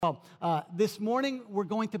This morning, we're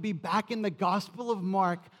going to be back in the Gospel of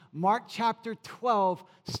Mark, Mark chapter 12,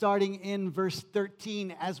 starting in verse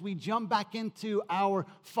 13, as we jump back into our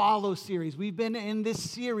Follow series. We've been in this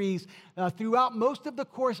series throughout most of the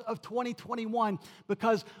course of 2021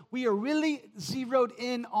 because we are really zeroed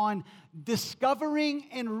in on discovering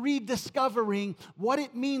and rediscovering what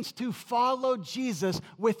it means to follow Jesus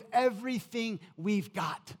with everything we've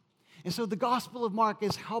got. And so the Gospel of Mark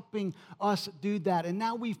is helping us do that. And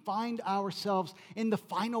now we find ourselves in the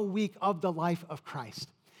final week of the life of Christ.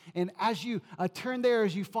 And as you turn there,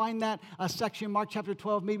 as you find that section, Mark chapter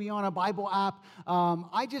 12, maybe on a Bible app,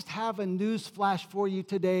 I just have a news flash for you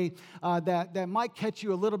today that might catch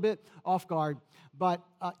you a little bit off guard. But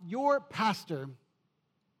your pastor,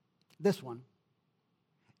 this one,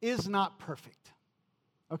 is not perfect,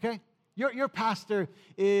 okay? Your pastor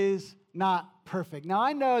is not perfect. Now,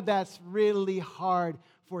 I know that's really hard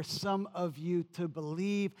for some of you to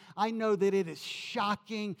believe. I know that it is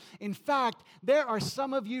shocking. In fact, there are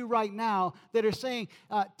some of you right now that are saying,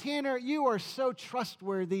 Tanner, you are so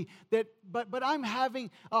trustworthy, but I'm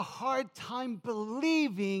having a hard time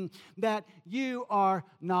believing that you are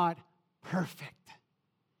not perfect.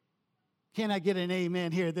 Can I get an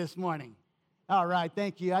amen here this morning? All right,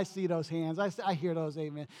 thank you. I see those hands. I hear those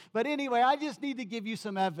amen. But anyway, I just need to give you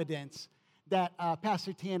some evidence that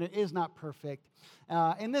Pastor Tanner is not perfect.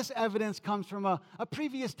 And this evidence comes from a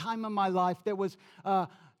previous time in my life that was,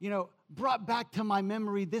 brought back to my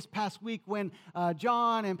memory this past week when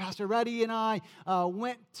John and Pastor Reddy and I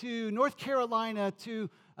went to North Carolina to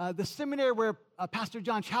the seminary where Pastor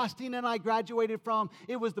John Chastain and I graduated from.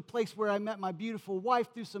 It was the place where I met my beautiful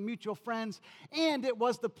wife through some mutual friends. And it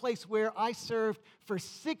was the place where I served for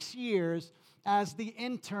 6 years as the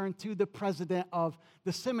intern to the president of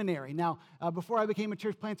the seminary. Now, before I became a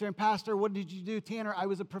church planter and pastor, what did you do, Tanner? I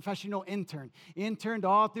was a professional intern. Interned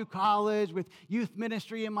all through college with youth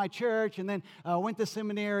ministry in my church, and then went to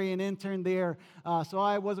seminary and interned there. So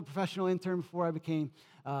I was a professional intern before I became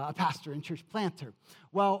a pastor and church planter.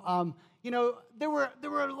 Well, there were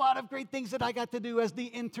a lot of great things that I got to do as the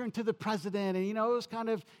intern to the president, and it was kind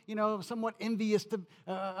of somewhat envious to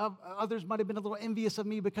others might have been a little envious of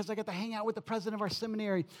me because I got to hang out with the president of our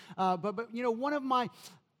seminary. But one of my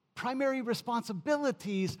primary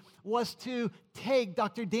responsibilities was to take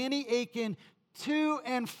Dr. Danny Akin to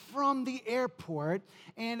and from the airport.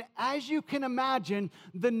 And as you can imagine,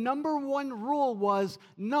 the number one rule was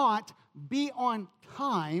not be on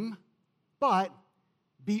time, but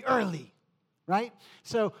be early, right?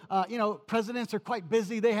 So, presidents are quite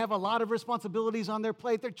busy. They have a lot of responsibilities on their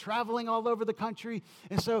plate. They're traveling all over the country.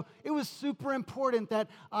 And so it was super important that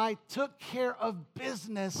I took care of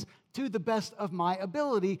business to the best of my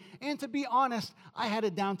ability. And to be honest, I had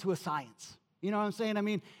it down to a science. You know what I'm saying? I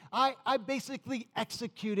mean, I basically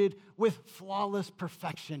executed with flawless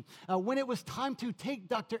perfection. When it was time to take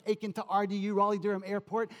Dr. Akin to RDU, Raleigh-Durham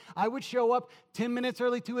Airport, I would show up 10 minutes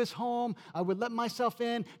early to his home. I would let myself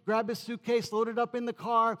in, grab his suitcase, load it up in the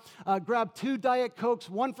car, grab 2 Diet Cokes,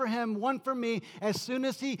 one for him, one for me. As soon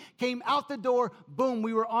as he came out the door, boom,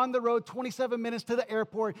 we were on the road, 27 minutes to the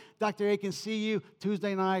airport. Dr. Akin, see you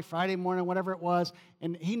Tuesday night, Friday morning, whatever it was.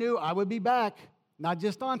 And he knew I would be back, not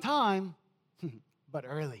just on time, but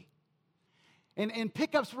early. And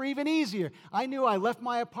pickups were even easier. I knew I left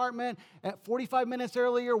my apartment at 45 minutes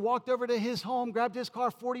earlier, walked over to his home, grabbed his car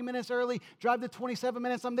 40 minutes early, drive to 27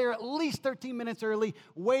 minutes. I'm there at least 13 minutes early,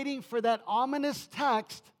 waiting for that ominous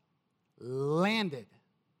text, landed,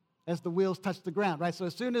 as the wheels touched the ground, right? So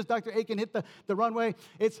as soon as Dr. Akin hit the runway,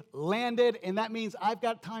 it's landed, and that means I've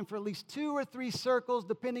got time for at least 2 or 3 circles,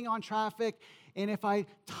 depending on traffic. And if I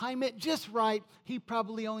time it just right, he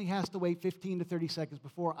probably only has to wait 15 to 30 seconds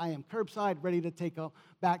before I am curbside, ready to take off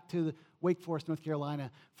back to Wake Forest, North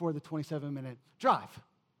Carolina for the 27-minute drive.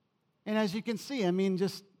 And as you can see,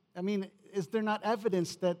 is there not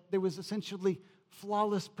evidence that there was essentially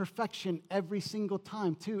flawless perfection every single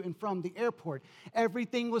time to and from the airport?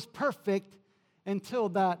 Everything was perfect until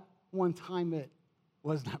that one time it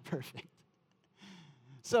was not perfect.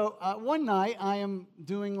 So one night, I am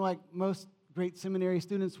doing like most great seminary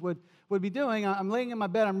students would be doing. I'm laying in my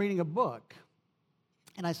bed, I'm reading a book,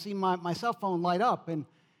 and I see my cell phone light up, and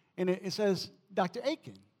it says, Dr.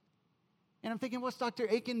 Akin. And I'm thinking, what's Dr.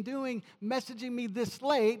 Akin doing messaging me this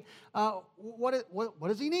late? What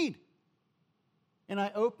does he need? And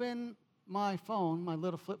I open my phone, my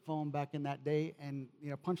little flip phone back in that day, and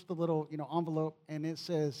punch the little envelope, and it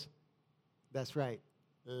says, that's right,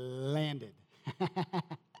 landed.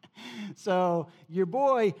 So your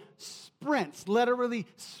boy sprints, literally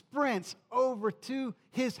sprints over to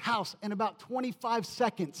his house in about 25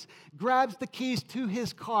 seconds, grabs the keys to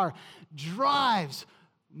his car, drives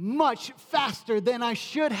much faster than I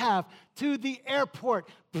should have to the airport,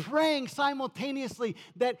 praying simultaneously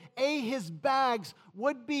that A, his bags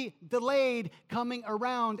would be delayed coming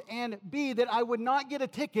around, and B, that I would not get a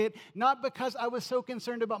ticket, not because I was so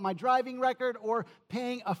concerned about my driving record or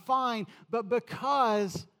paying a fine, but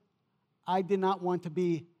because I did not want to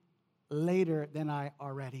be later than I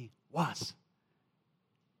already was.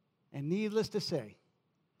 And needless to say,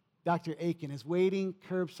 Dr. Aiken is waiting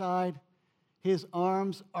curbside. His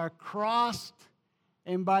arms are crossed,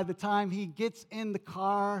 and by the time he gets in the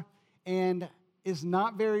car and is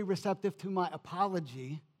not very receptive to my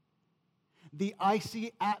apology, the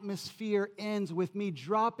icy atmosphere ends with me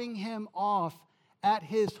dropping him off at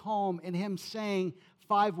his home and him saying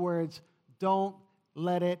 5 words, "Don't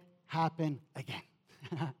let it happen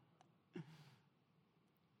again."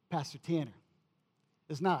 Pastor Tanner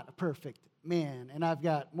is not a perfect man, and I've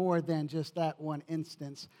got more than just that one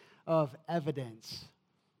instance of evidence.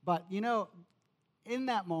 But, in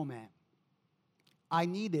that moment, I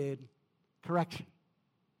needed correction.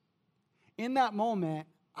 In that moment,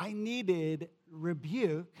 I needed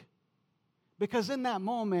rebuke, because in that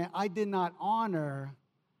moment, I did not honor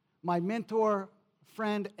my mentor,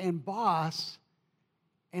 friend, and boss,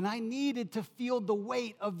 and I needed to feel the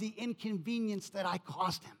weight of the inconvenience that I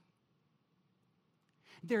caused him.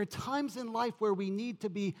 There are times in life where we need to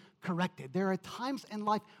be corrected. There are times in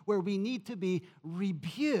life where we need to be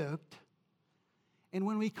rebuked. And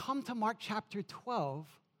when we come to Mark chapter 12,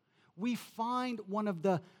 we find one of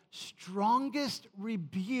the strongest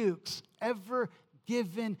rebukes ever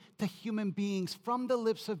given to human beings from the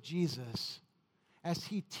lips of Jesus as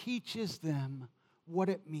he teaches them what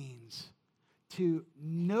it means to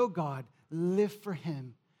know God, live for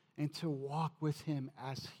him, and to walk with him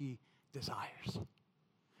as he desires.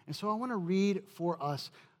 And so I want to read for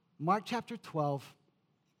us Mark chapter 12,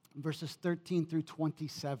 verses 13 through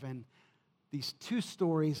 27, these 2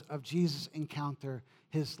 stories of Jesus' encounter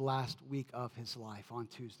his last week of his life on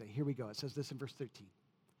Tuesday. Here we go. It says this in verse 13.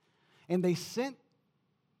 And they sent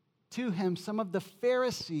to him some of the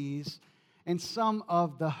Pharisees and some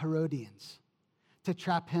of the Herodians to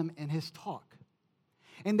trap him in his talk.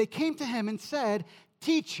 And they came to him and said,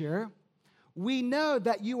 "Teacher, we know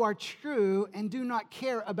that you are true and do not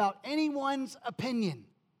care about anyone's opinion.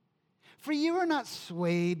 For you are not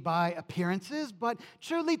swayed by appearances, but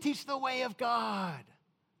truly teach the way of God.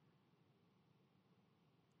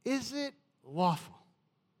 Is it lawful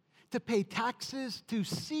to pay taxes to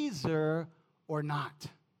Caesar or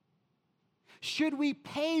not? Should we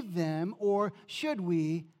pay them or should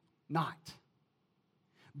we not?"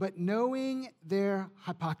 But knowing their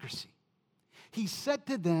hypocrisy, he said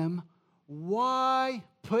to them, "Why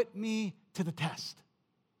put me to the test?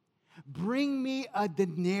 Bring me a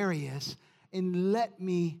denarius and let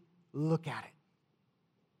me look at it."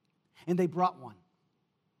 And they brought one.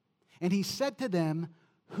 And he said to them,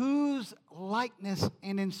 "Whose likeness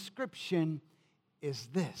and inscription is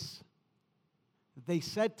this?" They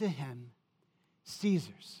said to him,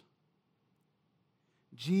 "Caesar's."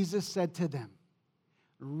 Jesus said to them,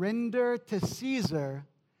 "Render to Caesar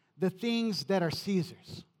the things that are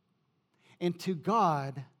Caesar's, and to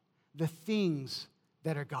God the things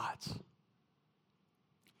that are God's."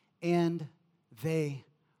 And they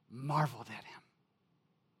marveled at him.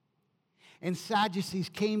 And Sadducees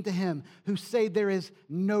came to him, who say there is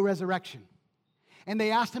no resurrection. And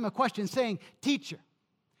they asked him a question, saying, "Teacher,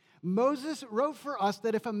 Moses wrote for us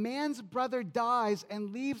that if a man's brother dies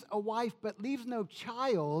and leaves a wife but leaves no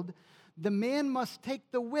child, the man must take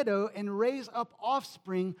the widow and raise up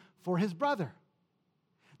offspring for his brother.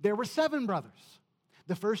 There were 7 brothers.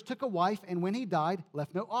 The first took a wife, and when he died,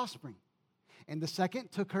 left no offspring. And the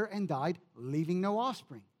second took her and died, leaving no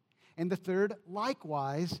offspring. And the third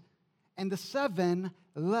likewise, and the 7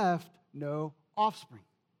 left no offspring.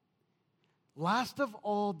 Last of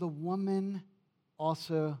all, the woman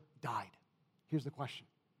also died." Here's the question.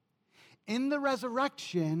 "In the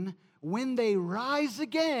resurrection, when they rise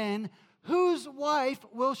again, whose wife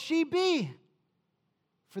will she be?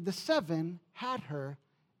 For the 7 had her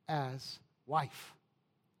as wife."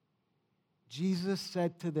 Jesus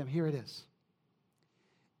said to them, here it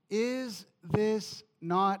is this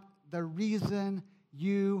not the reason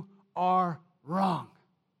you are wrong?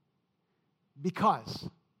 Because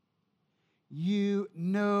you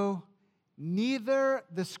know neither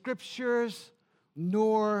the Scriptures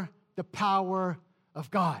nor the power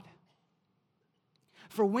of God.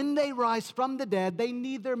 For when they rise from the dead, they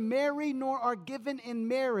neither marry nor are given in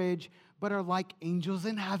marriage, but are like angels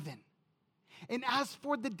in heaven. And as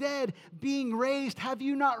for the dead being raised, have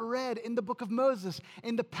you not read in the book of Moses,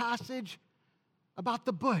 in the passage about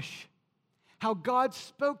the bush, how God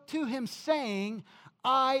spoke to him saying,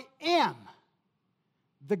 I am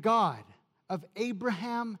the God of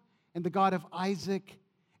Abraham and the God of Isaac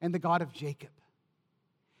and the God of Jacob.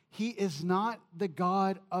 He is not the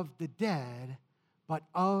God of the dead, but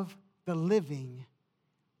of the living.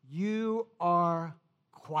 You are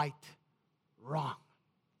quite wrong.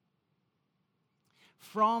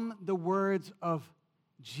 From the words of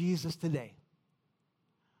Jesus today,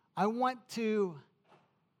 I want to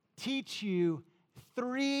teach you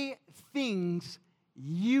 3 things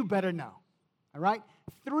you better know. All right?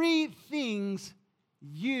 3 things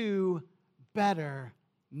you better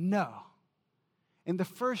know. And the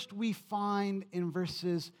first we find in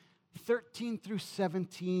verses 13 through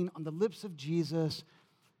 17 on the lips of Jesus.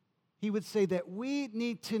 He would say that we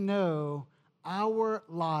need to know our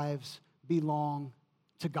lives belong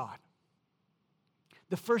to God.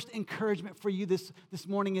 The first encouragement for you this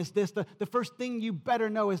morning is this. The first thing you better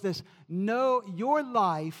know is this. Know your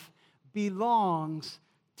life belongs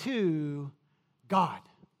to God.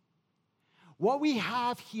 What we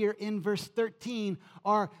have here in verse 13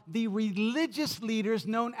 are the religious leaders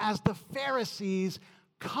known as the Pharisees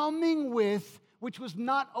coming with, which was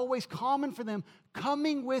not always common for them,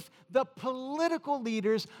 coming with the political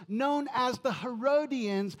leaders known as the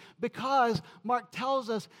Herodians, because Mark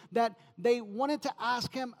tells us that they wanted to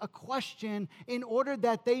ask him a question in order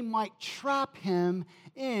that they might trap him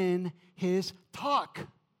in his talk.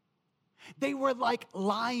 They were like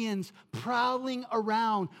lions prowling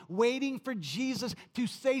around, waiting for Jesus to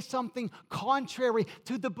say something contrary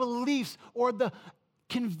to the beliefs or the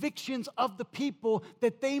convictions of the people,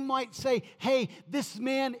 that they might say, hey, this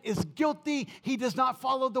man is guilty. He does not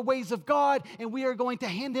follow the ways of God, and we are going to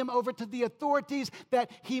hand him over to the authorities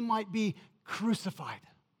that he might be crucified.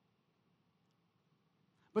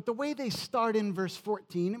 But the way they start in verse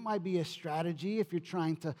 14, it might be a strategy if you're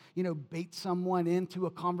trying to, bait someone into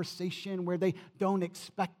a conversation where they don't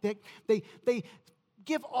expect it. They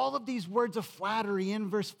give all of these words of flattery in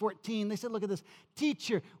verse 14. They said, look at this.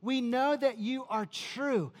 Teacher, we know that you are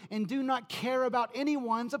true and do not care about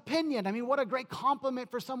anyone's opinion. I mean, what a great compliment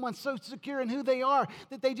for someone so secure in who they are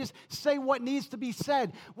that they just say what needs to be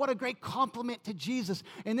said. What a great compliment to Jesus.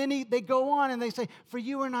 And then they go on and they say, for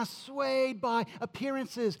you are not swayed by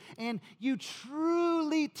appearances and you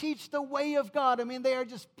truly teach the way of God. I mean, they are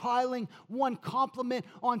just piling one compliment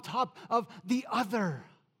on top of the other,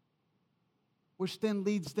 which then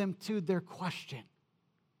leads them to their question.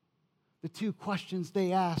 The 2 questions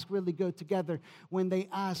they ask really go together when they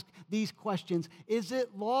ask these questions. Is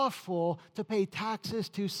it lawful to pay taxes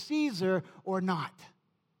to Caesar or not?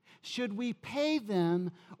 Should we pay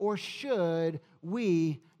them or should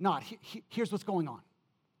we not? Here's what's going on.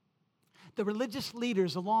 The religious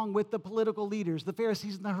leaders, along with the political leaders, the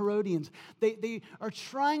Pharisees and the Herodians, they are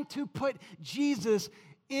trying to put Jesus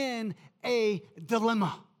in a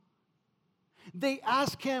dilemma. They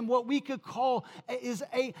ask him what we could call is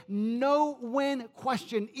a no-win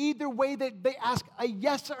question. Either way that they ask a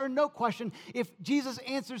yes or no question. If Jesus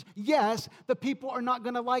answers yes, the people are not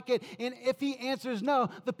going to like it. And if he answers no,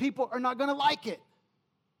 the people are not going to like it.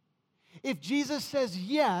 If Jesus says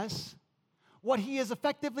yes, what he is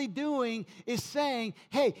effectively doing is saying,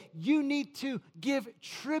 hey, you need to give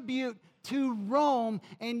tribute to Rome,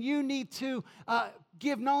 and you need to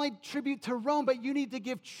give not only tribute to Rome, but you need to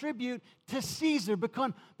give tribute to Caesar,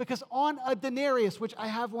 because on a denarius, which I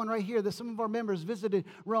have one right here, that some of our members visited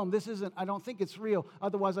Rome. This isn't, I don't think it's real.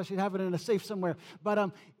 Otherwise, I should have it in a safe somewhere.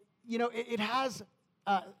 But, it has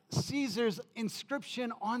Caesar's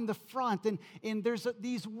inscription on the front, and there's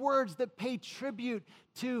these words that pay tribute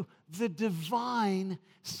to the divine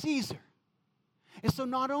Caesar. And so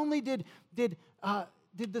not only did the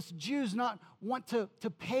Jews not want to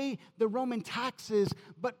pay the Roman taxes,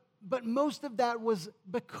 but most of that was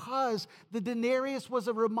because the denarius was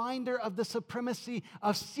a reminder of the supremacy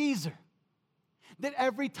of Caesar. That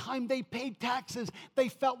every time they paid taxes, they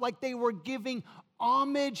felt like they were giving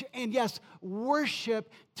homage and, yes,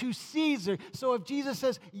 worship to Caesar. So if Jesus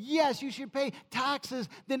says, yes, you should pay taxes,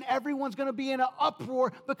 then everyone's going to be in an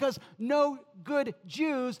uproar because no good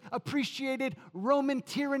Jews appreciated Roman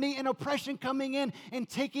tyranny and oppression coming in and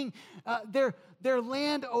taking their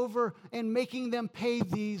land over and making them pay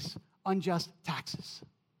these unjust taxes.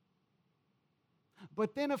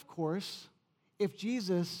 But then, of course, if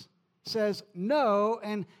Jesus says no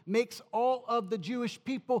and makes all of the Jewish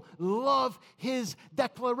people love his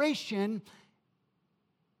declaration,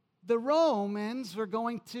 the Romans were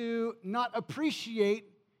going to not appreciate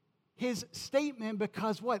his statement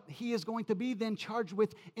because what? He is going to be then charged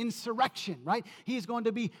with insurrection, right? He is going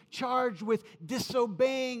to be charged with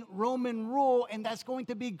disobeying Roman rule, and that's going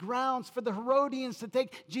to be grounds for the Herodians to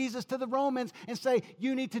take Jesus to the Romans and say,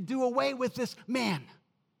 you need to do away with this man.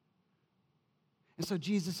 And so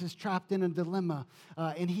Jesus is trapped in a dilemma,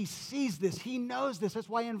 and he sees this. He knows this. That's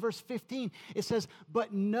why in verse 15 it says,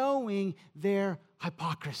 but knowing their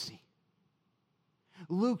hypocrisy.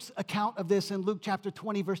 Luke's account of this in Luke chapter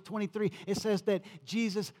 20, verse 23, it says that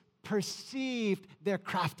Jesus perceived their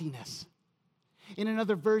craftiness. In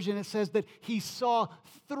another version, it says that he saw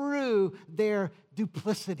through their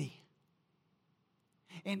duplicity.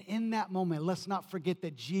 And in that moment, let's not forget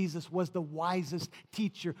that Jesus was the wisest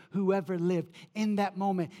teacher who ever lived. In that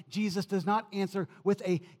moment, Jesus does not answer with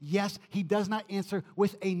a yes. He does not answer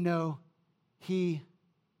with a no. He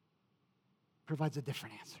provides a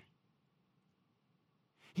different answer.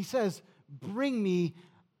 He says, bring me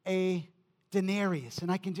a denarius. And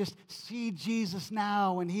I can just see Jesus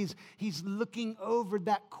now, and he's looking over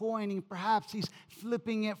that coin, and perhaps he's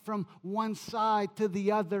flipping it from one side to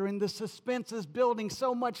the other, and the suspense is building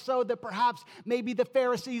so much so that perhaps maybe the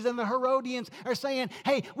Pharisees and the Herodians are saying,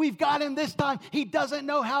 hey, we've got him this time. He doesn't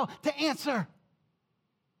know how to answer.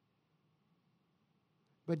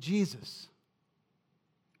 But Jesus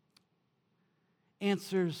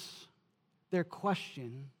answers their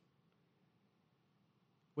question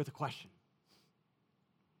with a question.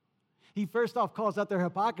 He first off calls out their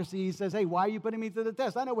hypocrisy. He says, hey, why are you putting me to the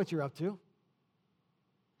test? I know what you're up to.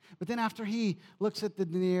 But then after he looks at the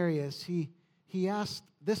denarius, he asks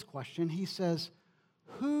this question. He says,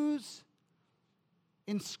 whose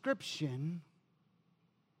inscription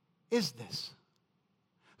is this?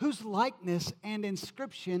 Whose likeness and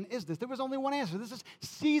inscription is this? There was only one answer. This is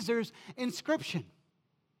Caesar's inscription.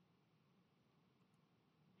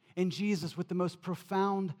 And Jesus, with the most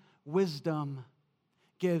profound wisdom,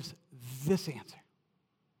 gives this answer.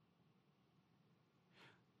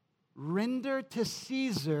 Render to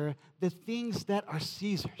Caesar the things that are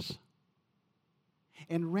Caesar's,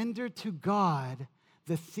 and render to God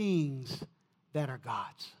the things that are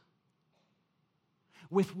God's.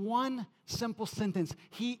 With one simple sentence,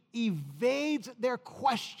 he evades their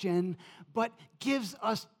question, but gives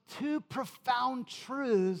us two profound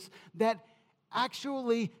truths that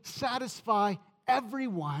actually satisfy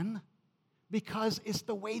everyone, because it's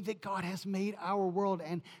the way that God has made our world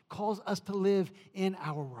and calls us to live in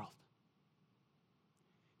our world.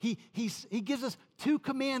 He gives us two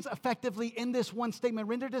commands effectively in this one statement.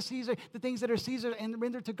 Render to Caesar the things that are Caesar, and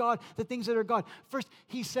render to God the things that are God. First,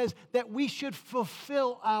 he says that we should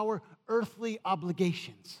fulfill our earthly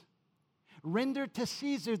obligations. Render to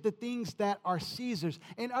Caesar the things that are Caesar's.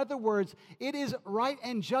 In other words, it is right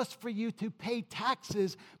and just for you to pay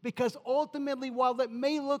taxes, because ultimately, while it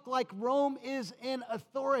may look like Rome is in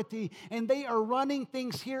authority and they are running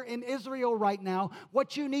things here in Israel right now,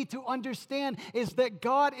 what you need to understand is that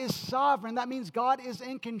God is sovereign. That means God is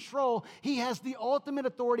in control. He has the ultimate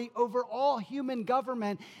authority over all human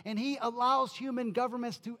government, and he allows human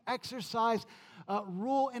governments to exercise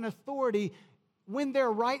rule and authority when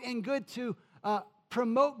they're right and good, to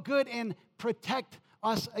promote good and protect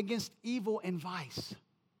us against evil and vice.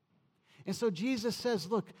 And so Jesus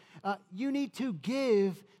says, look, you need to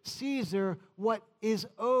give Caesar what is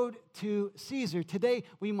owed to Caesar. Today,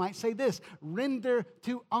 we might say this: render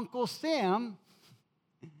to Uncle Sam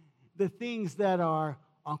the things that are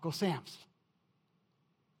Uncle Sam's.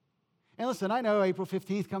 And listen, I know April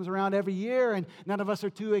 15th comes around every year, and none of us are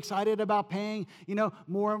too excited about paying,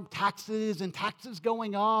 more taxes and taxes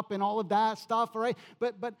going up and all of that stuff, all right?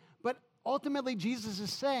 But ultimately, Jesus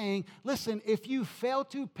is saying, listen, if you fail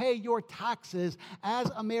to pay your taxes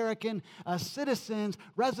as American citizens,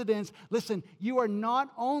 residents, listen, you are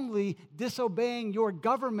not only disobeying your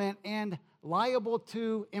government and liable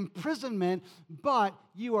to imprisonment, but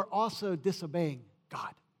you are also disobeying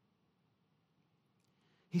God.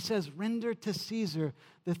 He says, render to Caesar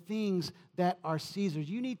the things that are Caesar's.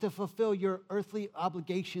 You need to fulfill your earthly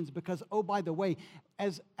obligations because, oh, by the way,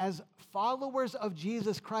 as followers of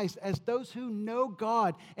Jesus Christ, as those who know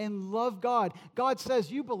God and love God, God says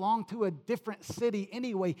you belong to a different city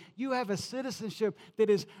anyway. You have a citizenship that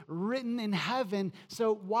is written in heaven.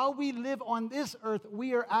 So while we live on this earth,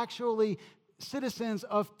 we are actually citizens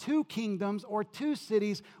of two kingdoms or two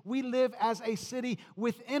cities. We live as a city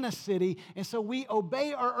within a city. And so we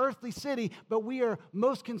obey our earthly city, but we are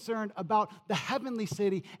most concerned about the heavenly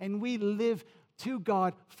city, and we live to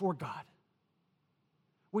God for God,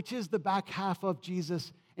 which is the back half of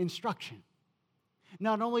Jesus' instruction.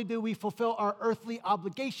 Not only do we fulfill our earthly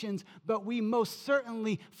obligations, but we most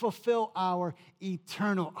certainly fulfill our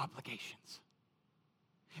eternal obligations.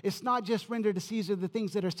 It's not just render to Caesar the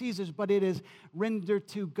things that are Caesar's, but it is render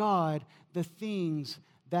to God the things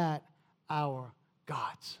that are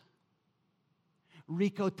God's.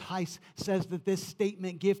 Rico Tice says that this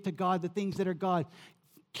statement, give to God the things that are God,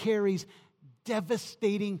 carries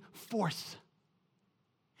devastating force.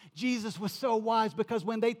 Jesus was so wise because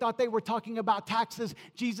when they thought they were talking about taxes,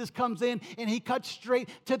 Jesus comes in and he cuts straight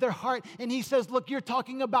to their heart and he says, look, you're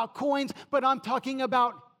talking about coins, but I'm talking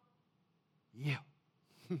about you.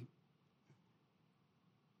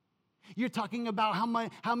 You're talking about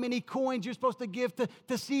how many coins you're supposed to give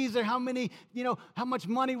to Caesar, how much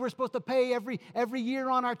money we're supposed to pay every year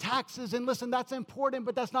on our taxes. And listen, that's important,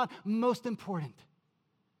 but that's not most important.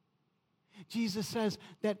 Jesus says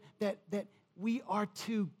that we are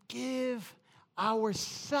to give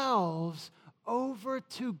ourselves over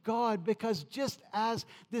to God, because just as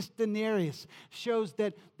this denarius shows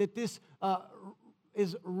that this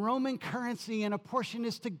is Roman currency and a portion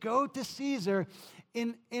is to go to Caesar,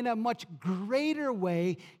 in a much greater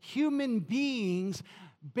way, human beings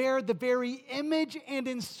bear the very image and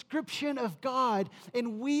inscription of God,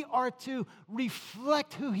 and we are to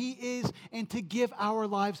reflect who He is and to give our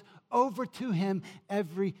lives over to Him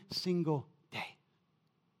every single day.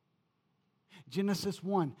 Genesis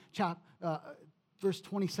 1, verse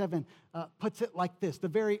 27 puts it like this. The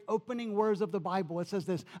very opening words of the Bible, it says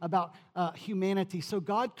this about humanity. So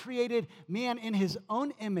God created man in His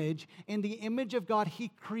own image. In the image of God, He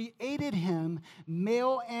created him.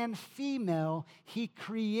 Male and female, He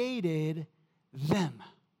created them.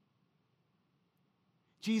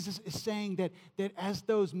 Jesus is saying that as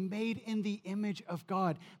those made in the image of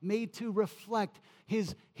God, made to reflect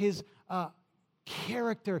His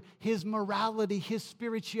character, His morality, His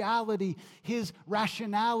spirituality, His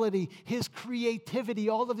rationality, His creativity,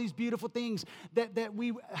 all of these beautiful things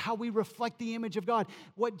how we reflect the image of God.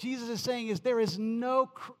 What Jesus is saying is there is no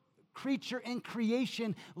creature in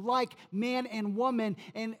creation like man and woman,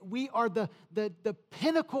 and we are the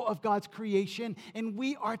pinnacle of God's creation, and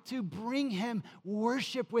we are to bring Him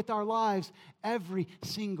worship with our lives every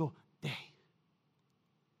single day.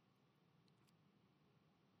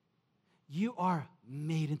 You are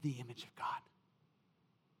made in the image of God.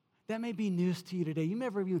 That may be news to you today. You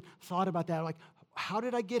never even thought about that. Like, how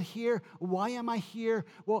did I get here? Why am I here?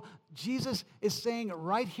 Well, Jesus is saying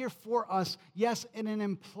right here for us, yes, in an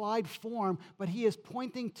implied form, but He is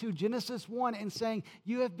pointing to Genesis 1 and saying,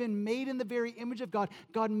 you have been made in the very image of God.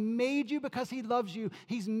 God made you because He loves you.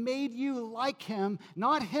 He's made you like Him,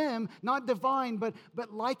 not divine, but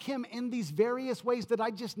like Him in these various ways that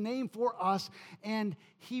I just named for us. And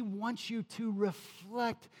He wants you to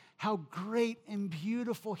reflect how great and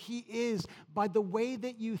beautiful He is by the way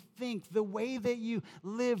that you think, the way that you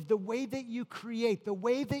live, the way that you create, the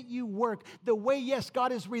way that you work, the way, yes,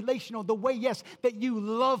 God is relational, the way, yes, that you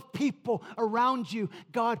love people around you.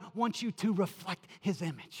 God wants you to reflect His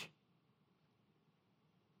image.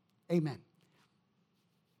 Amen.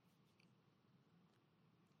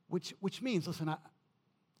 Which means, listen,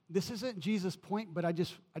 this isn't Jesus' point, but I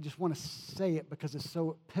just want to say it because it's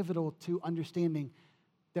so pivotal to understanding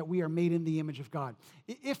that we are made in the image of God.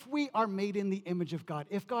 If we are made in the image of God,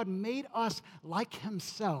 if God made us like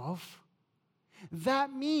Himself,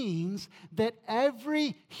 that means that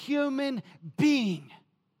every human being,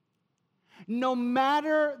 no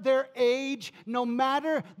matter their age, no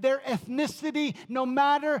matter their ethnicity, no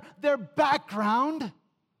matter their background,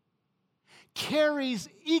 carries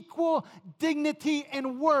equal dignity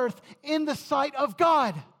and worth in the sight of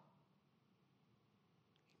God.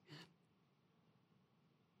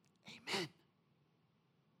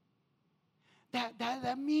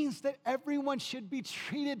 That means that everyone should be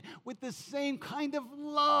treated with the same kind of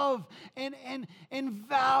love and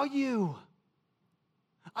value.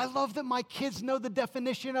 I love that my kids know the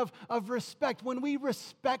definition of respect. When we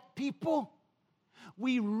respect people,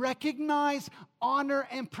 we recognize, honor,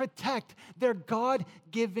 and protect their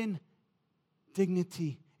God-given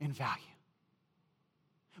dignity and value.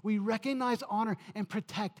 We recognize, honor, and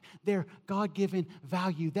protect their God-given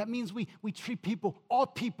value. That means we treat people, all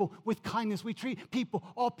people, with kindness. We treat people,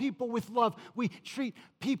 all people, with love. We treat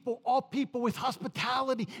people, all people, with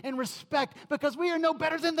hospitality and respect because we are no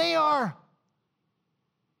better than they are.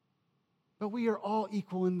 But we are all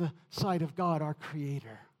equal in the sight of God, our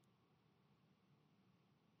Creator.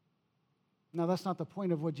 Now, that's not the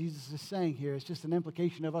point of what Jesus is saying here. It's just an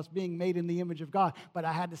implication of us being made in the image of God. But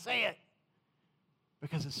I had to say it,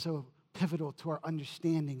 because it's so pivotal to our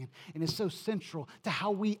understanding, and is so central to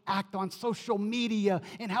how we act on social media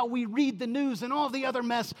and how we read the news and all the other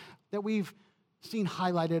mess that we've seen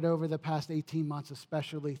highlighted over the past 18 months,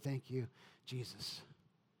 especially. Thank you, Jesus.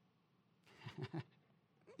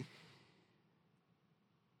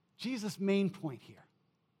 Jesus' main point here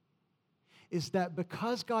is that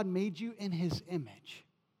because God made you in his image,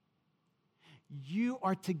 you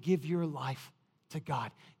are to give your life to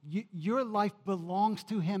God. Your life belongs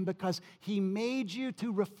to him because he made you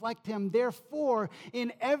to reflect him. Therefore,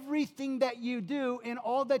 in everything that you do, in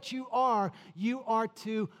all that you are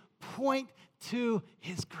to point to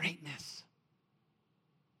his greatness.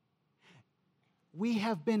 We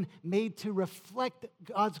have been made to reflect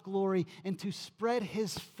God's glory and to spread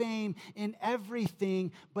his fame in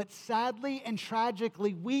everything. But sadly and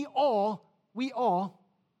tragically, we all,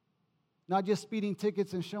 not just speeding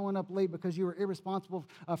tickets and showing up late because you were irresponsible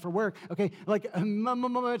for work, okay? Like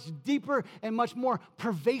much deeper and much more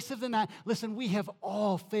pervasive than that. Listen, we have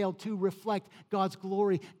all failed to reflect God's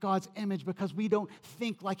glory, God's image, because we don't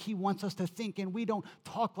think like he wants us to think, and we don't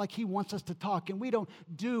talk like he wants us to talk, and we don't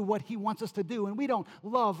do what he wants us to do, and we don't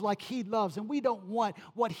love like he loves, and we don't want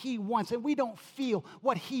what he wants, and we don't feel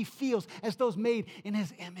what he feels as those made in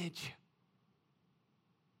his image.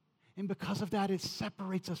 And because of that, it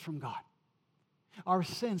separates us from God. Our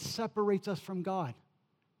sin separates us from God,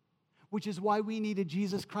 which is why we needed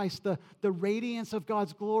Jesus Christ, the radiance of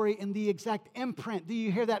God's glory and the exact imprint. Do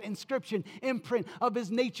you hear that inscription? Imprint of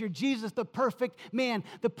his nature. Jesus, the perfect man,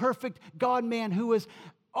 the perfect God-man who was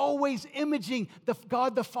always imaging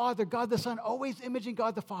God the Father, God the Son, always imaging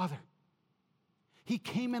God the Father. He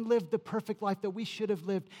came and lived the perfect life that we should have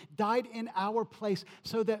lived, died in our place,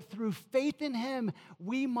 so that through faith in him,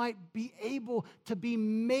 we might be able to be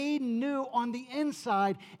made new on the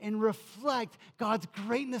inside and reflect God's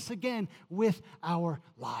greatness again with our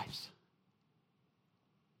lives.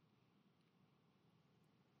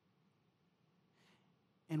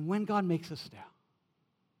 And when God makes us new,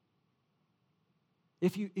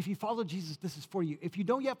 if you follow Jesus, this is for you. If you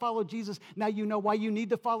don't yet follow Jesus, now you know why you need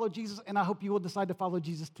to follow Jesus, and I hope you will decide to follow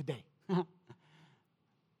Jesus today.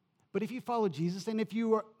 But if you follow Jesus, and if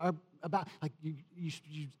you are about, like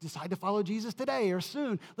you decide to follow Jesus today or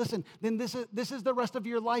soon, listen, then this is the rest of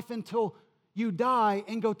your life until you die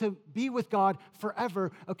and go to be with God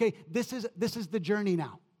forever. Okay, this is the journey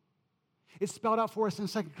now. It's spelled out for us in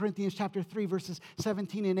 2 Corinthians chapter 3, verses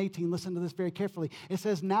 17 and 18. Listen to this very carefully. It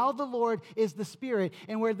says, now the Lord is the Spirit,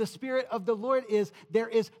 and where the Spirit of the Lord is, there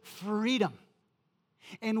is freedom.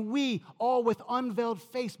 And we, all with unveiled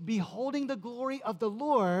face, beholding the glory of the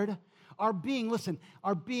Lord, are being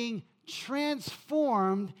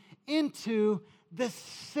transformed into the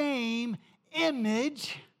same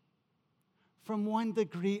image from one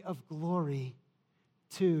degree of glory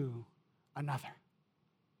to another.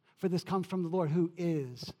 For this comes from the Lord, who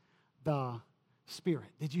is the Spirit.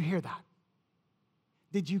 Did you hear that?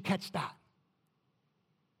 Did you catch that?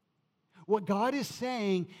 What God is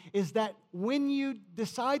saying is that when you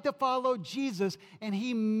decide to follow Jesus and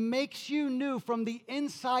he makes you new from the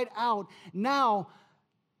inside out, now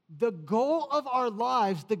the goal of our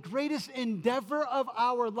lives, the greatest endeavor of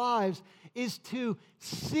our lives, is to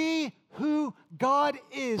see who God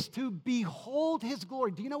is, to behold his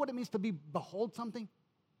glory. Do you know what it means to behold something?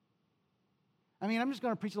 I mean, I'm just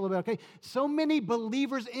going to preach a little bit, okay? So many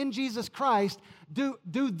believers in Jesus Christ do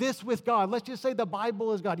this with God. Let's just say the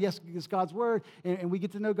Bible is God. Yes, it's God's word, and we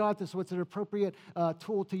get to know God, so it's an appropriate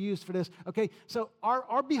tool to use for this, okay? So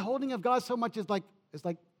our beholding of God so much is like this.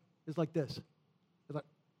 It's like,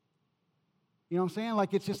 you know what I'm saying?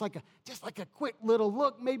 Like it's just like a quick little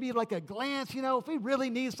look, maybe like a glance, you know, if we really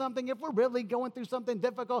need something, if we're really going through something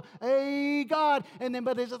difficult, hey, God. And then,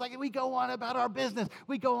 but it's just like we go on about our business.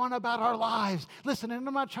 We go on about our lives. Listen, and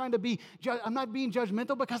I'm not trying to I'm not being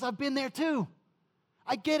judgmental because I've been there too.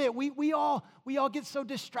 I get it. We all get so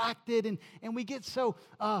distracted and we get so,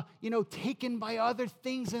 taken by other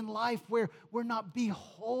things in life where we're not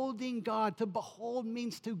beholding God. To behold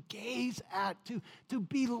means to gaze at, to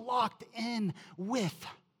be locked in with.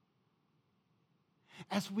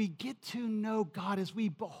 As we get to know God, as we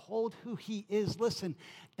behold who he is, listen,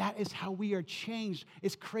 that is how we are changed.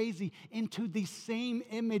 It's crazy, into the same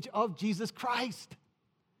image of Jesus Christ.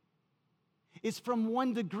 is from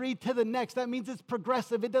one degree to the next. That means it's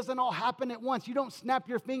progressive. It doesn't all happen at once. You don't snap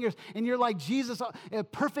your fingers and you're like Jesus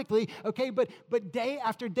perfectly, okay? But day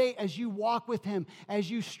after day, as you walk with him,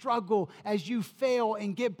 as you struggle, as you fail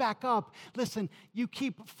and get back up, listen, you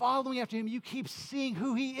keep following after him. You keep seeing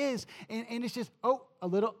who he is. And it's just,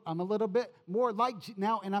 I'm a little bit more like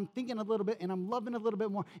now, and I'm thinking a little bit, and I'm loving a little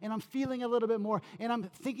bit more, and I'm feeling a little bit more, and I'm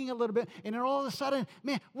thinking a little bit, and then all of a sudden,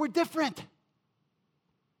 man, we're different.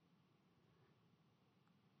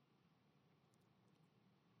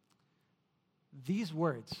 These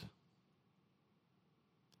words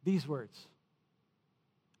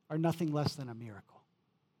are nothing less than a miracle.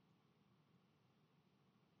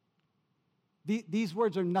 These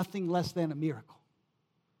words are nothing less than a miracle.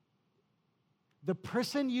 The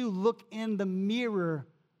person you look in the mirror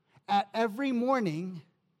at every morning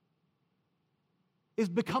is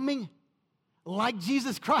becoming like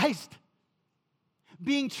Jesus Christ,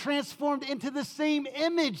 being transformed into the same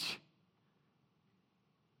image.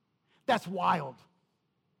 That's wild.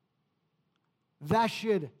 That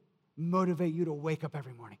should motivate you to wake up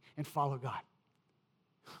every morning and follow God.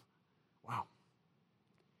 Wow.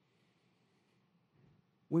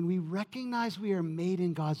 When we recognize we are made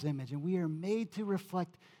in God's image and we are made to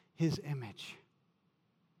reflect his image,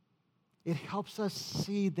 it helps us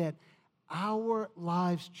see that our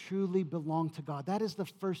lives truly belong to God. That is the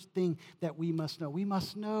first thing that we must know. We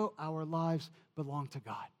must know our lives belong to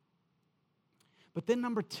God. But then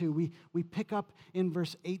number two, we pick up in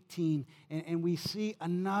verse 18 and we see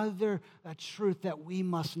another truth that we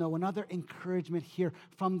must know, another encouragement here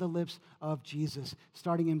from the lips of Jesus.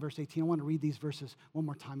 Starting in verse 18, I want to read these verses one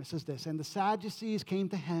more time. It says this, "And the Sadducees came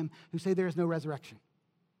to him who say there is no resurrection.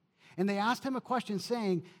 And they asked him a question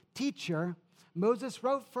saying, 'Teacher, Moses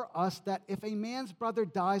wrote for us that if a man's brother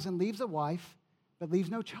dies and leaves a wife, but leaves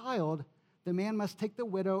no child, the man must take the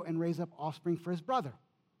widow and raise up offspring for his brother.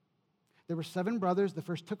 There were 7 brothers. The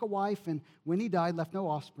first took a wife, and when he died, left no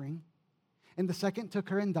offspring. And the second took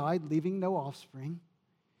her and died, leaving no offspring.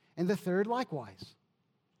 And the third likewise.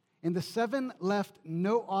 And the 7 left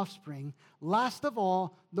no offspring. Last of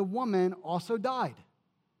all, the woman also died.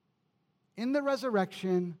 In the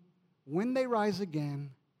resurrection, when they rise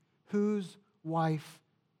again, whose wife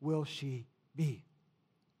will she be?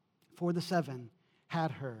 For the 7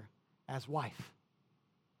 had her as wife.'"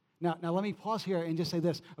 Now let me pause here and just say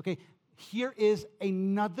this, okay? Here is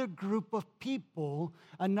another group of people,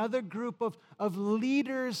 another group of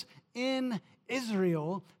leaders in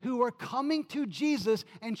Israel who are coming to Jesus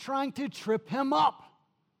and trying to trip him up.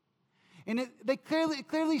 And it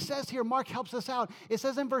clearly says here, Mark helps us out. It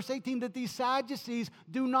says in verse 18 that these Sadducees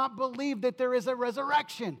do not believe that there is a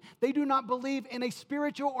resurrection. They do not believe in a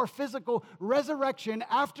spiritual or physical resurrection.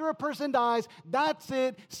 After a person dies, that's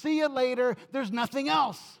it. See you later. There's nothing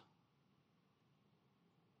else.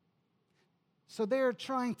 So they're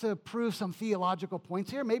trying to prove some theological points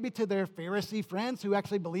here, maybe to their Pharisee friends who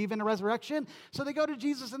actually believe in a resurrection. So they go to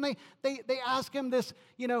Jesus and they ask him this,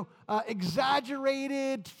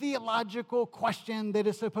 exaggerated theological question that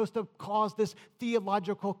is supposed to cause this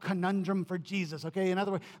theological conundrum for Jesus, okay? In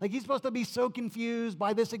other words, like he's supposed to be so confused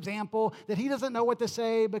by this example that he doesn't know what to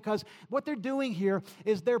say, because what they're doing here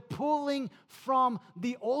is they're pulling from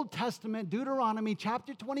the Old Testament, Deuteronomy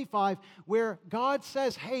chapter 25, where God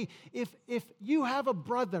says, hey, if you have a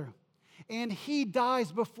brother and he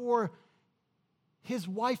dies before his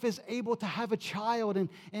wife is able to have a child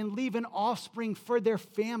and leave an offspring for their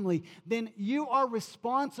family, then you are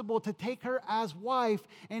responsible to take her as wife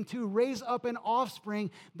and to raise up an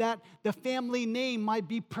offspring that the family name might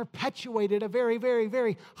be perpetuated, a very, very,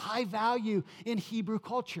 very high value in Hebrew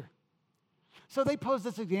culture. So they pose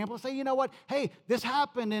this example and say, you know what, hey, this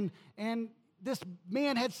happened and this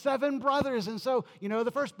man had 7 brothers, and so,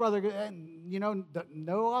 the first brother,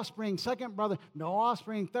 no offspring, second brother, no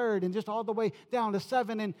offspring, third, and just all the way down to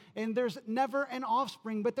 7, and there's never an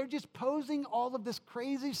offspring, but they're just posing all of this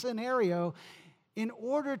crazy scenario in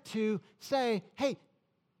order to say, hey,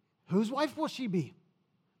 whose wife will she be?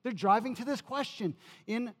 They're driving to this question.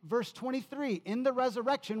 In verse 23, in the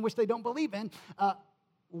resurrection, which they don't believe in,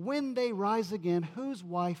 when they rise again, whose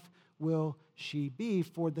wife will she be?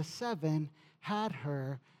 For the 7 had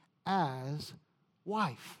her as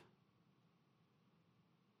wife.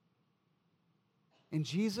 And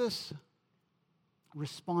Jesus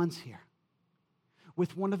responds here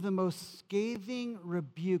with one of the most scathing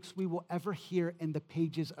rebukes we will ever hear in the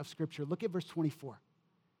pages of Scripture. Look at verse 24.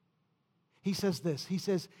 He says this. He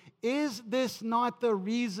says, "Is this not the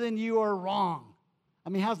reason you are wrong?" I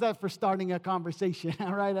mean, how's that for starting a conversation,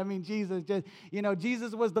 all right? I mean,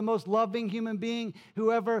 Jesus was the most loving human being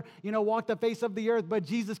who ever, walked the face of the earth, but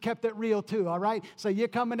Jesus kept it real too, all right? So you're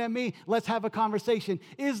coming at me, let's have a conversation.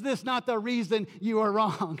 Is this not the reason you are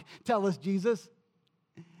wrong? Tell us, Jesus.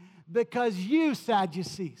 Because you,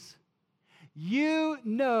 Sadducees, you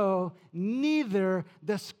know neither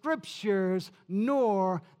the Scriptures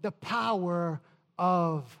nor the power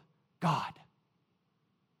of God.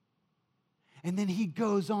 And then he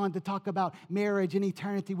goes on to talk about marriage and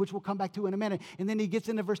eternity, which we'll come back to in a minute. And then he gets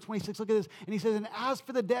into verse 26. Look at this. And he says, and as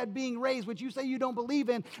for the dead being raised, which you say you don't believe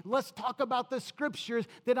in, let's talk about the Scriptures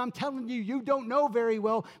that I'm telling you don't know very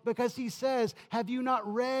well. Because he says, have you not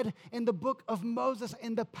read in the book of Moses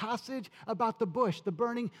in the passage about the bush, the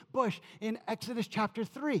burning bush in Exodus chapter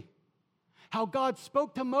 3? How God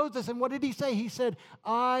spoke to Moses. And what did he say? He said,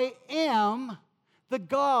 I am the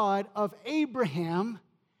God of Abraham,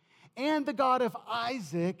 and the God of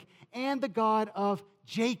Isaac, and the God of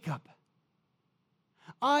Jacob.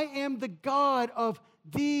 I am the God of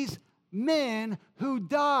these men who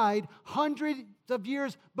died hundreds of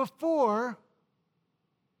years before.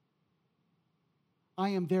 I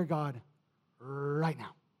am their God right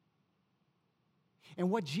now. And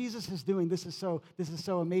what Jesus is doing, this is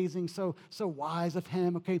so amazing, so wise of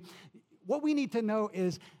him, okay? What we need to know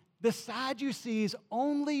is the Sadducees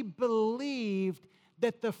only believed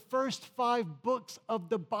that the first 5 books of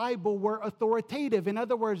the Bible were authoritative. In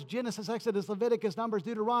other words, Genesis, Exodus, Leviticus, Numbers,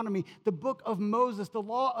 Deuteronomy, the book of Moses, the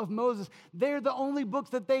law of Moses, they're the only books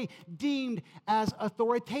that they deemed as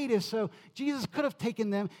authoritative. So Jesus could have taken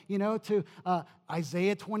them, to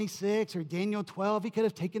Isaiah 26 or Daniel 12. He could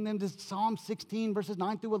have taken them to Psalm 16, verses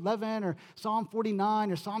 9 through 11, or Psalm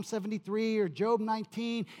 49, or Psalm 73, or Job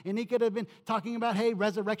 19. And he could have been talking about, hey,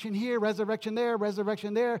 resurrection here, resurrection there,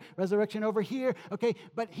 resurrection over here. Okay,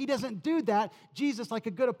 but he doesn't do that. Jesus, like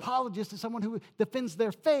a good apologist, is someone who defends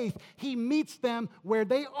their faith. He meets them where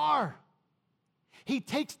they are. He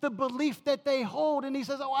takes the belief that they hold and he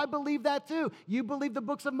says, oh, I believe that too. You believe the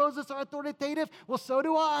books of Moses are authoritative? Well, so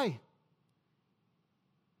do I.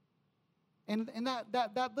 And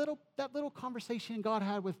that little conversation God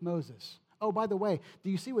had with Moses. Oh, by the way, do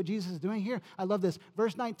you see what Jesus is doing here? I love this.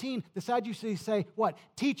 Verse 19, the Sadducees say, what?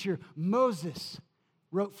 Teacher, Moses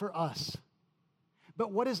wrote for us.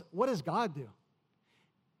 But what does God do?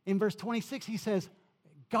 In verse 26, he says,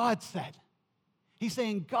 God said. He's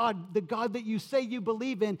saying, God, the God that you say you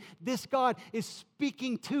believe in, this God is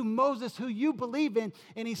speaking to Moses, who you believe in,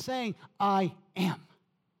 and he's saying, I am.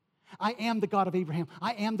 I am the God of Abraham.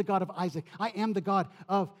 I am the God of Isaac. I am the God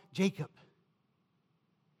of Jacob.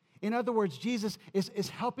 In other words, Jesus is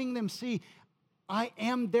helping them see, I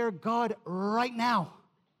am their God right now.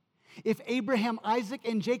 If Abraham, Isaac,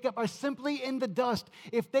 and Jacob are simply in the dust,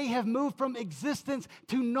 if they have moved from existence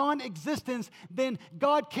to non-existence, then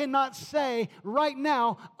God cannot say right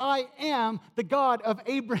now, I am the God of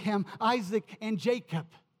Abraham, Isaac, and Jacob.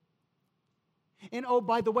 And oh,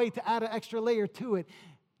 by the way, to add an extra layer to it,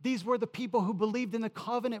 these were the people who believed in the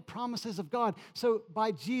covenant promises of God. So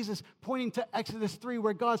by Jesus pointing to Exodus 3,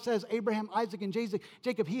 where God says, Abraham, Isaac, and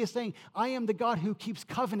Jacob, he is saying, I am the God who keeps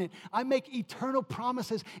covenant. I make eternal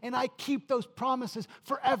promises, and I keep those promises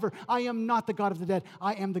forever. I am not the God of the dead.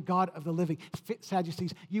 I am the God of the living.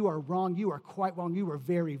 Sadducees, you are wrong. You are quite wrong. You are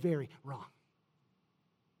very, very wrong.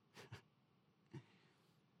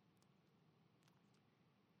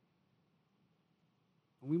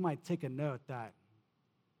 We might take a note that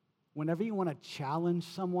whenever you want to challenge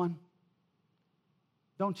someone,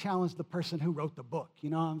 don't challenge the person who wrote the book.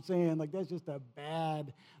 You know what I'm saying? Like, that's just a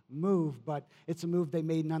bad move, but it's a move they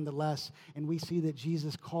made nonetheless. And we see that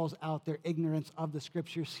Jesus calls out their ignorance of the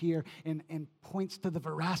Scriptures here and points to the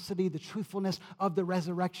veracity, the truthfulness of the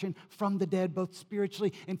resurrection from the dead, both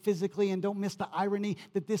spiritually and physically. And don't miss the irony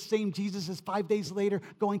that this same Jesus is 5 days later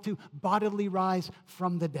going to bodily rise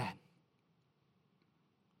from the dead.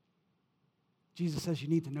 Jesus says you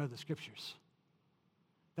need to know the Scriptures.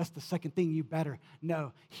 That's the second thing you better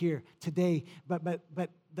know here today. But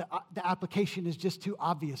the application is just too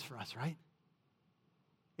obvious for us, right?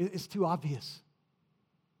 It's too obvious.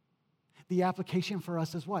 The application for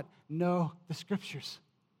us is what? Know the Scriptures.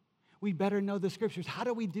 We better know the Scriptures. How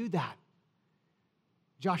do we do that?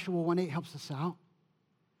 Joshua 1:8 helps us out.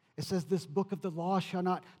 It says, this book of the law shall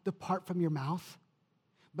not depart from your mouth,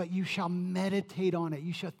 but you shall meditate on it.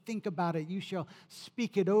 You shall think about it. You shall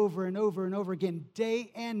speak it over and over and over again, day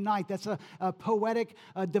and night. That's a poetic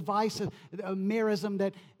device, a merism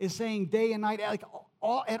that is saying day and night, like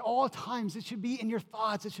at all times. It should be in your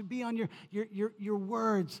thoughts. It should be on your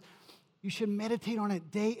words. You should meditate on it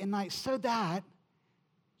day and night so that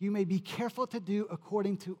you may be careful to do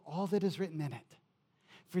according to all that is written in it.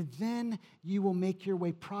 For then you will make your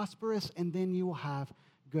way prosperous, and then you will have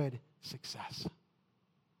good success.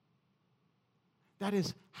 That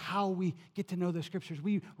is how we get to know the Scriptures.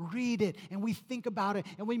 We read it, and we think about it,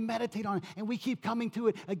 and we meditate on it, and we keep coming to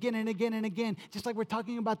it again and again and again, just like we're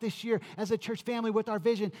talking about this year as a church family with our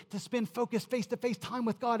vision to spend focused face-to-face time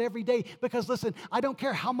with God every day. Because listen, I don't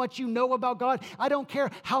care how much you know about God. I don't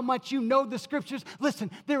care how much you know the Scriptures.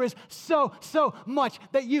 Listen, there is so much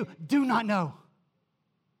that you do not know.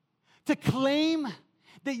 To claim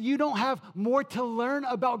that you don't have more to learn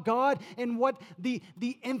about God and what the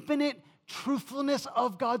infinite truthfulness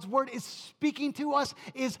of God's word is speaking to us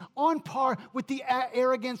is on par with the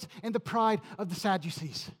arrogance and the pride of the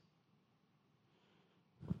Sadducees.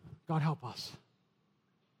 God help us.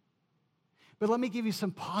 But let me give you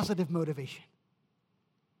some positive motivation.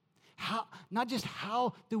 Not just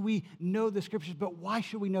how do we know the Scriptures, but why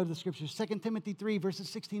should we know the Scriptures? 2 Timothy 3, verses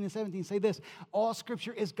 16 and 17 say this: all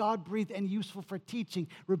Scripture is God-breathed and useful for teaching,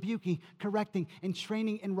 rebuking, correcting, and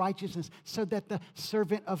training in righteousness, so that the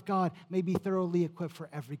servant of God may be thoroughly equipped for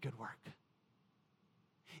every good work.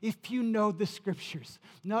 If you know the Scriptures,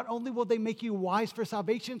 not only will they make you wise for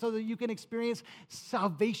salvation so that you can experience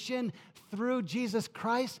salvation through Jesus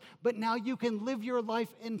Christ, but now you can live your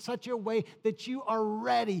life in such a way that you are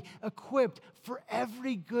ready, equipped for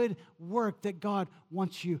every good work that God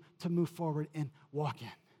wants you to move forward and walk in.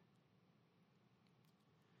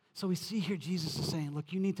 So we see here Jesus is saying,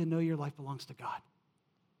 look, you need to know your life belongs to God.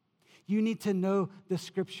 You need to know the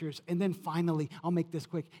Scriptures. And then finally, I'll make this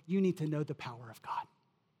quick, you need to know the power of God.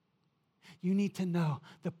 You need to know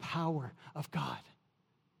the power of God.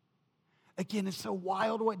 Again, it's so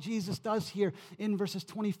wild what Jesus does here in verses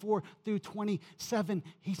 24 through 27.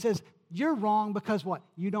 He says, you're wrong because what?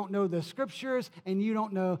 You don't know the Scriptures and you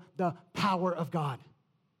don't know the power of God.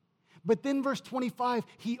 But then verse 25,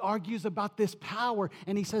 he argues about this power,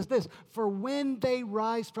 and he says this: for when they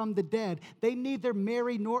rise from the dead, they neither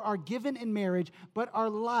marry nor are given in marriage, but are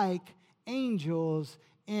like angels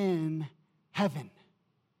in heaven.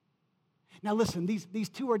 Now listen, these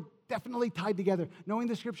two are definitely tied together, knowing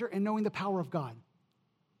the Scripture and knowing the power of God.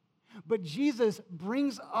 But Jesus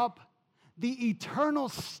brings up the eternal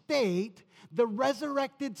state, the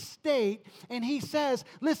resurrected state, and he says,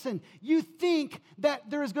 listen, you think that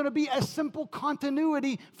there is going to be a simple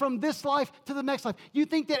continuity from this life to the next life. You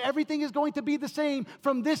think that everything is going to be the same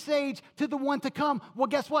from this age to the one to come. Well,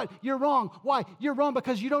 guess what? You're wrong. Why? You're wrong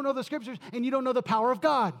because you don't know the Scriptures and you don't know the power of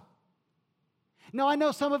God. Now, I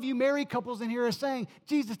know some of you married couples in here are saying,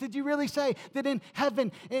 Jesus, did you really say that in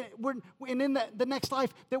heaven and in the next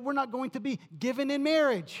life that we're not going to be given in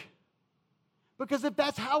marriage? Because if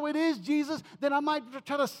that's how it is, Jesus, then I might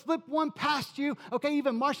try to slip one past you. Okay,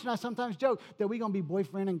 even Marcia and I sometimes joke that we're going to be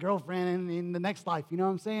boyfriend and girlfriend in the next life. You know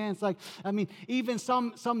what I'm saying? It's like, I mean, even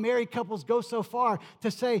some married couples go so far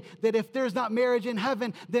to say that if there's not marriage in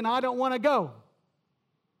heaven, then I don't want to go.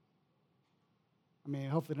 I mean,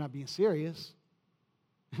 hopefully they're not being serious.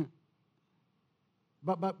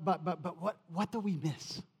 But what do we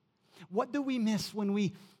miss? What do we miss when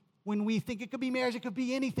we think it could be marriage, it could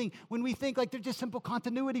be anything, when we think like there's just simple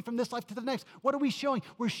continuity from this life to the next? What are we showing?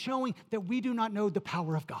 We're showing that we do not know the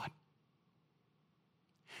power of God.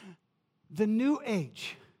 The new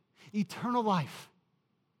age, eternal life,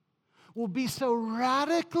 will be so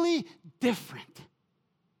radically different,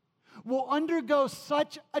 will undergo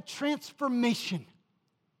such a transformation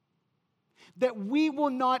that we will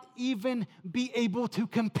not even be able to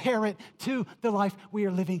compare it to the life we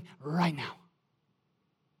are living right now.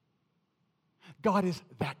 God is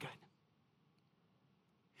that good.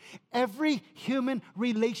 Every human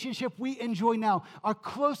relationship we enjoy now, our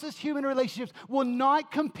closest human relationships, will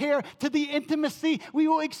not compare to the intimacy we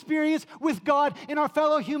will experience with God and our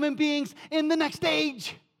fellow human beings in the next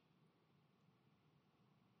age.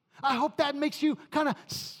 I hope that makes you kind of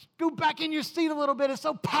go back in your seat a little bit. It's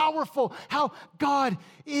so powerful how God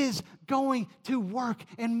is going to work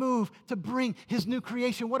and move to bring his new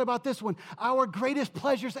creation. What about this one? Our greatest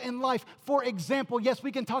pleasures in life. For example, yes,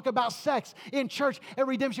 we can talk about sex in church at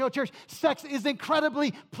Redemption Hill Church. Sex is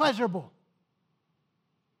incredibly pleasurable.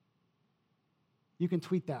 You can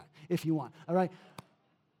tweet that if you want, all right?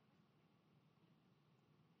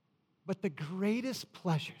 But the greatest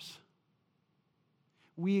pleasures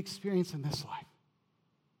we experience in this life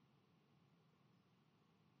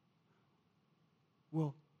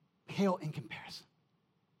will pale in comparison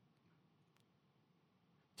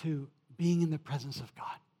to being in the presence of God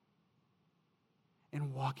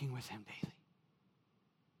and walking with him daily.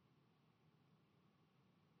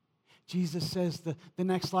 Jesus says the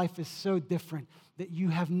next life is so different that you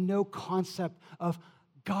have no concept of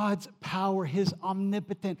God's power, his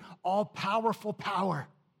omnipotent, all-powerful power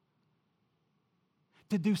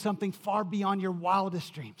to do something far beyond your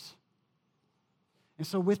wildest dreams. And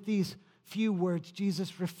so with these few words,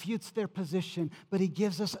 Jesus refutes their position, but he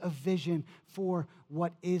gives us a vision for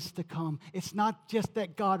what is to come. It's not just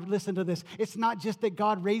that God, listen to this, it's not just that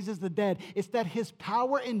God raises the dead. It's that his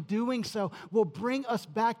power in doing so will bring us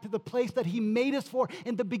back to the place that he made us for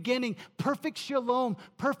in the beginning. Perfect shalom,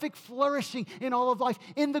 perfect flourishing in all of life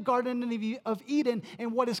in the Garden of Eden,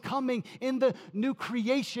 and what is coming in the new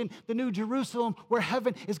creation, the new Jerusalem, where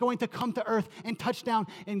heaven is going to come to earth and touch down,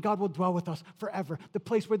 and God will dwell with us forever. The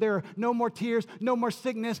place where there are no more tears, no more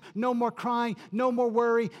sickness, no more crying, no more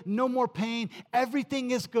worry, no more pain.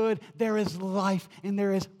 Everything is good. There is life, and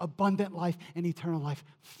there is abundant life and eternal life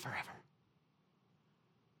forever.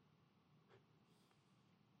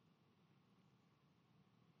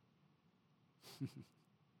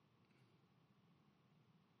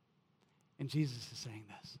 And Jesus is saying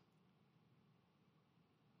this.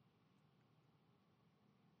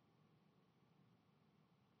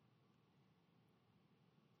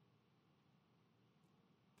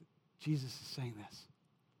 Jesus is saying this.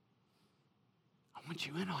 I want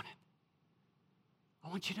you in on it. I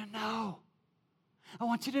want you to know. I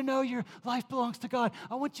want you to know your life belongs to God.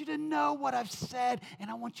 I want you to know what I've said, and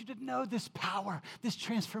I want you to know this power, this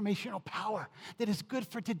transformational power that is good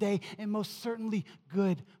for today and most certainly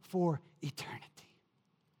good for eternity.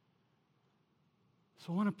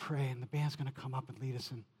 So I want to pray, and the band's going to come up and lead us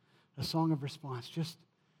in a song of response, just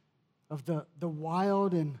of the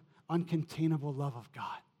wild and uncontainable love of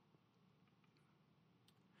God.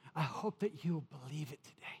 I hope that you will believe it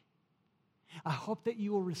today. I hope that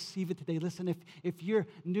you will receive it today. Listen, if you're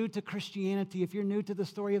new to Christianity, if you're new to the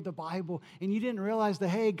story of the Bible, and you didn't realize that,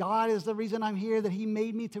 hey, God is the reason I'm here, that he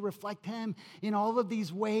made me to reflect him in all of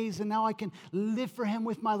these ways, and now I can live for him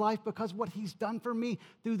with my life because what he's done for me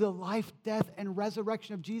through the life, death, and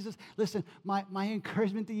resurrection of Jesus. Listen, my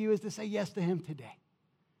encouragement to you is to say yes to him today,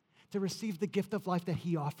 to receive the gift of life that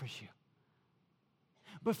he offers you.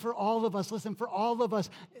 But for all of us, listen, for all of us,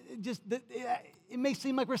 it may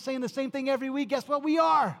seem like we're saying the same thing every week. Guess what? We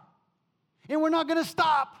are. And we're not going to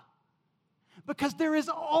stop. Because there is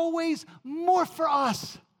always more for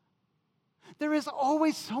us. There is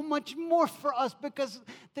always so much more for us because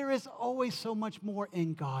there is always so much more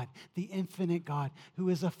in God, the infinite God, who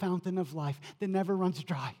is a fountain of life that never runs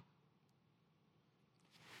dry.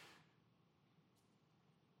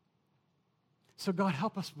 So God,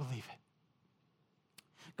 help us believe it.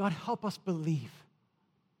 God, help us believe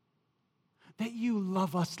that you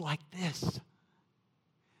love us like this,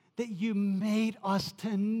 that you made us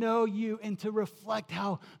to know you and to reflect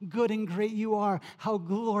how good and great you are, how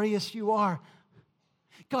glorious you are.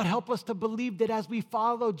 God, help us to believe that as we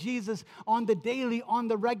follow Jesus on the daily, on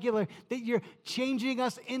the regular, that you're changing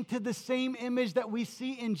us into the same image that we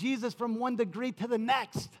see in Jesus from one degree to the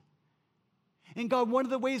next. And God, one of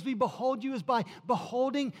the ways we behold you is by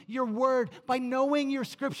beholding your word, by knowing your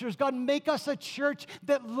scriptures. God, make us a church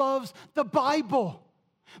that loves the Bible.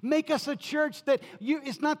 Make us a church that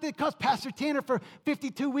it's not because Pastor Tanner for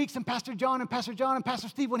 52 weeks and Pastor John and Pastor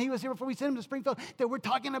Steve when he was here before we sent him to Springfield, that we're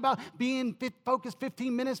talking about being focused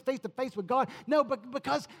 15 minutes face to face with God. No, but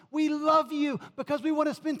because we love you, because we want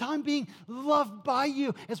to spend time being loved by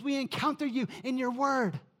you as we encounter you in your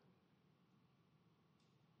word.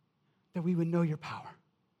 That we would know your power.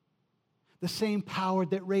 The same power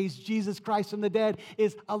that raised Jesus Christ from the dead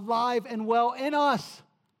is alive and well in us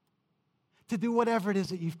to do whatever it is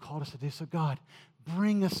that you've called us to do. So God,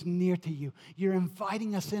 bring us near to you. You're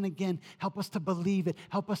inviting us in again. Help us to believe it.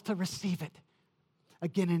 Help us to receive it.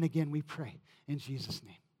 Again and again we pray. In Jesus'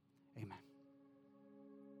 name, amen.